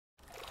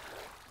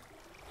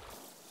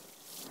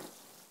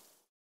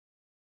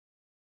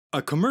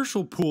A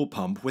commercial pool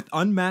pump with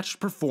unmatched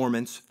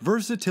performance,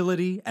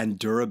 versatility, and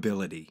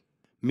durability.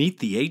 Meet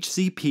the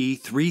HCP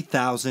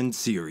 3000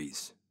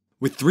 series.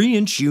 With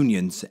 3-inch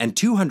unions and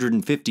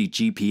 250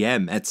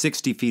 GPM at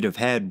 60 feet of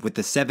head with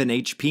the 7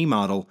 HP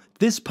model,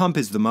 this pump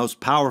is the most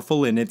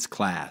powerful in its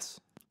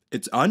class.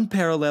 Its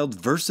unparalleled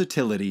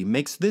versatility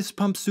makes this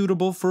pump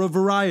suitable for a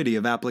variety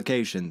of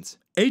applications.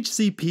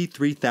 HCP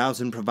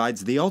 3000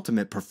 provides the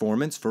ultimate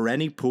performance for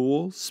any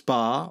pool,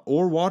 spa,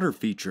 or water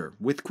feature,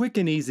 with quick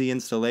and easy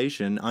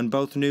installation on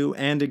both new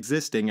and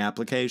existing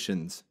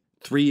applications.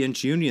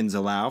 3-inch unions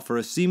allow for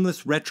a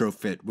seamless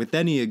retrofit with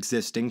any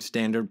existing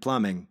standard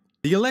plumbing.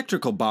 The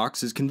electrical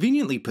box is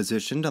conveniently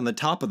positioned on the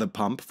top of the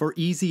pump for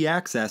easy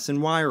access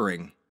and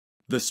wiring.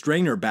 The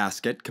strainer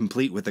basket,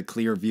 complete with a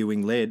clear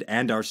viewing lid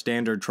and our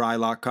standard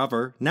tri-lock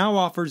cover, now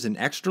offers an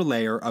extra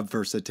layer of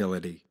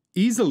versatility.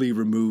 Easily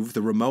remove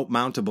the remote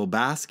mountable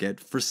basket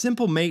for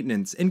simple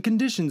maintenance in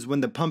conditions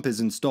when the pump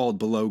is installed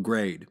below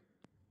grade.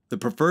 The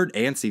preferred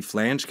ANSI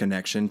flange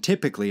connection,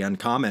 typically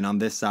uncommon on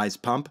this size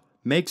pump,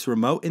 makes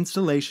remote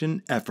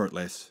installation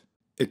effortless.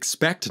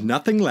 Expect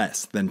nothing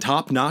less than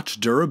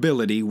top-notch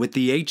durability with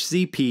the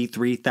HCP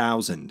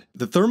 3000.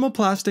 The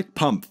thermoplastic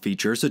pump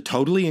features a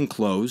totally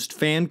enclosed,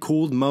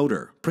 fan-cooled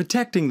motor,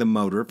 protecting the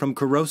motor from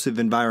corrosive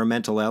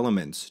environmental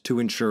elements to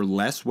ensure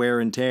less wear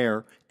and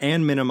tear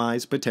and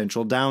minimize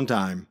potential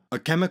downtime. A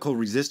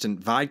chemical-resistant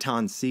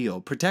Viton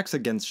seal protects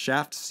against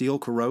shaft seal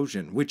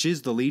corrosion, which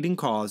is the leading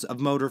cause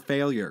of motor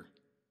failure.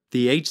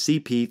 The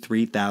HCP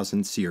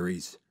 3000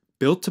 series.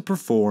 Built to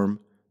perform,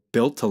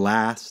 built to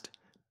last,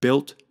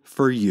 built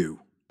for you.